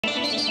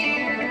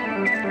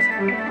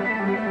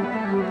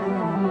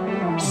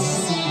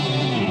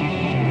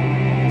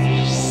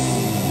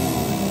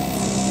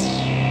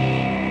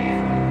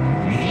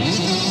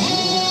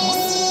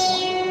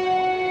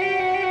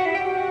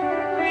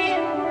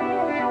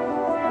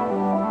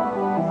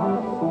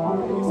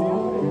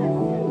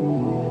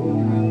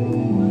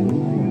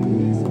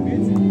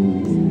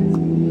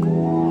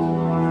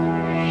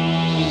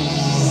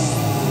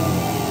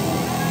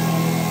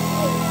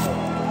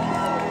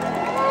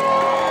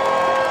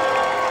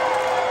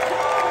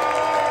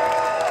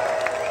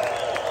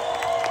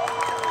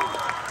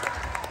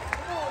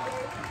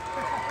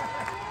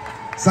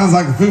Sounds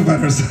like the Foo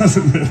Fighters,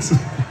 doesn't it?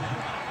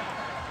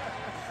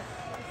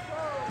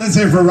 Let's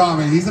hear it for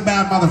Rami. He's a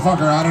bad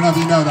motherfucker. I don't know if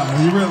you know that.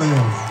 He really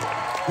is.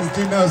 This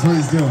dude knows what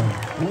he's doing.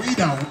 We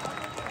don't.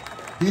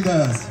 He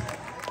does.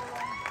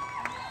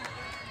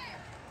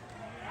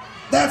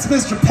 That's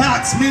Mr.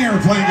 Pat Smear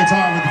playing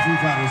guitar with the Foo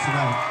Fighters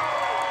tonight.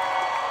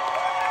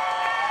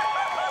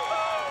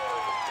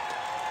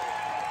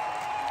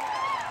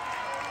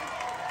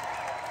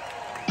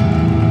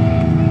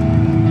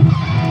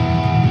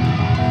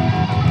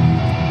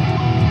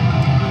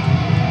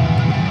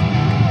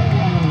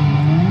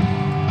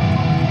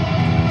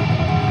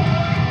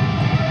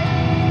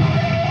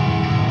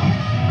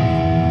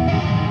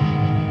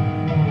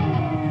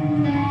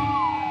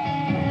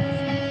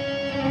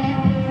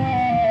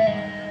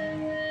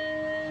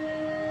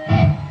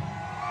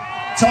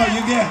 That's all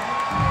you get.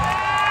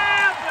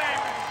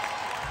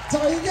 That's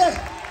all you get.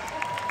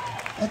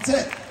 That's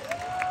it.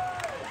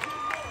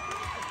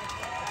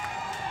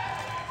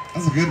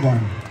 That's a good one.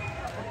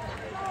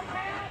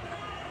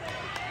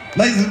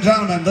 Ladies and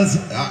gentlemen,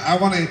 I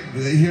want to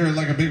hear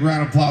like a big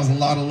round of applause, a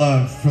lot of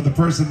love for the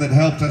person that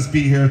helped us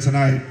be here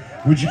tonight.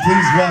 Would you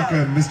please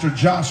welcome Mr.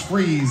 Josh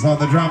Freeze on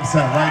the drum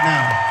set right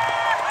now.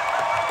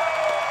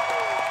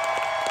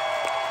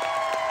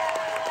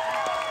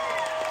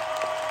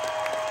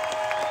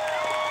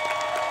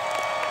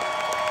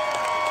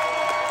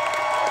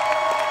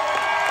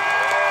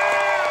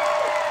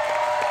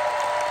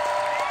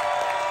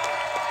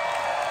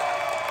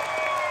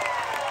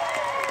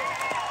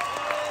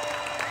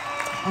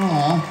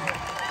 Aww.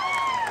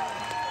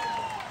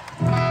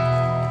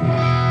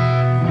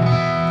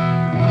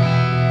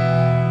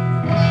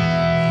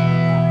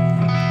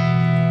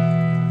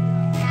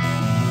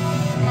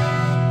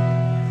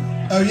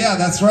 Oh yeah,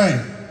 that's right.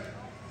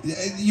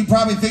 You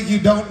probably think you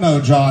don't know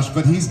Josh,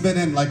 but he's been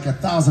in like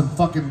 1,000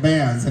 fucking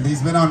bands, and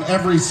he's been on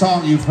every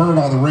song you've heard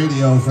on the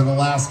radio for the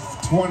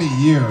last 20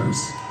 years.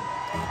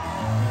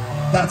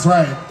 That's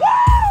right.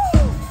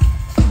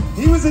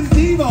 He was in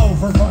Devo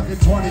for fucking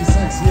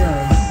 26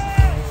 years.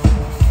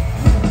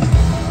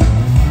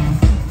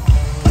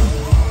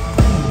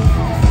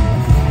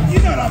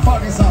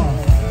 Fucking song.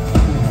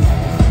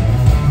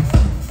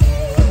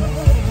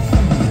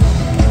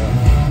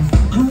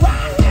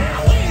 Right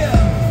now we're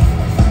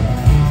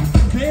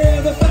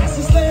clear the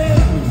fastest lane,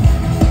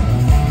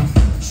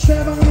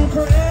 7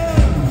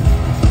 Ukraine,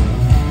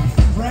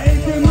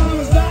 breaking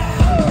mama's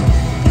down.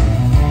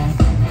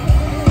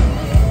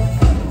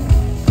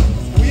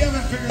 We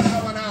haven't figured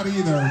that one out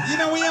either. You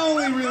know, we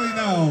only really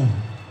know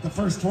the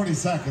first 20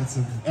 seconds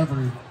of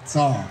every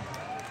song.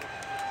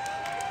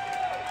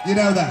 You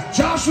know that.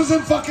 Josh was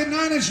in fucking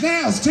 9 Inch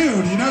Nails too.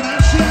 Do you know that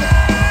shit?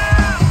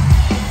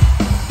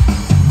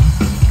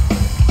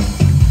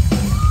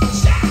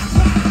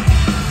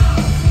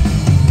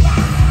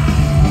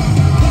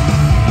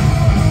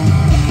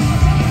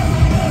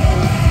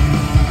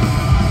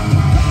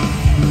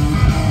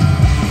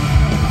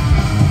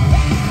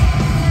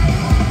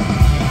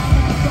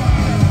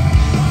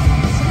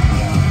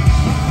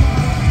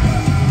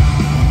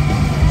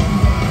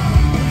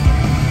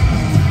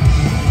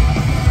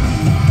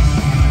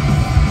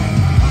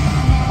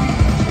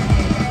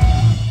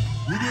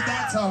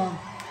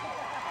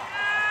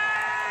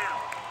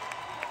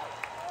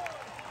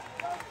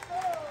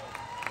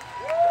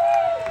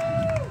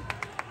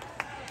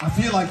 I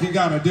feel like you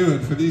gotta do it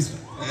for these.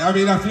 I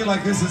mean, I feel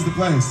like this is the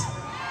place.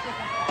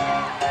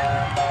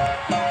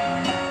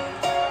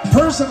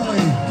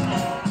 Personally,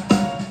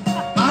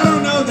 I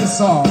don't know this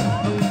song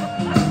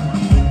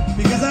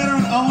because I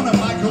don't own a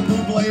Michael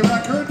Bublé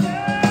record.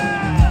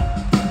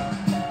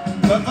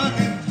 But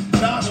fucking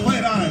Josh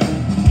played on it.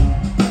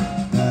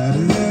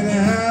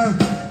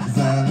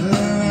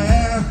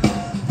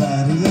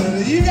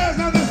 You guys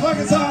know this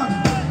fucking song?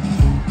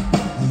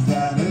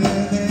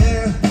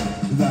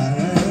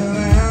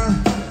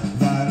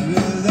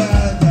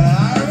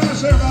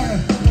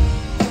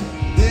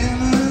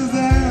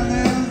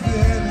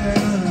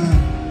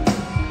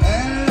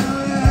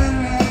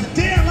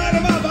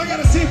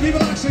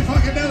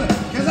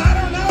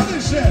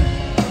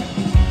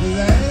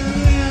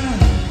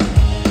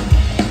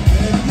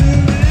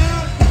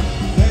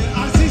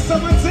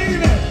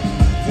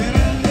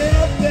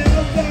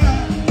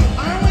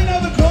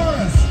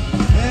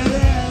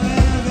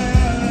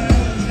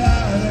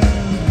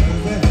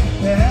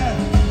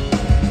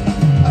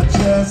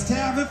 Just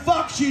haven't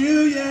fucked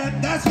you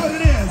yet. That's what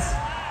it is.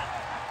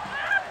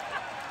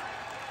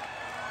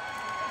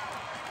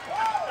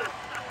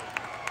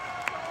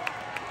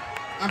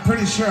 I'm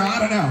pretty sure. I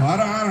don't know. I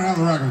don't have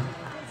the record.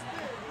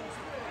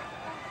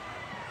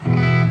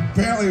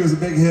 Apparently, it was a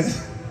big hit.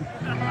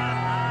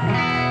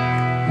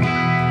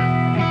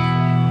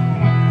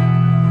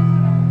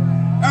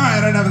 All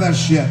right, enough of that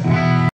shit.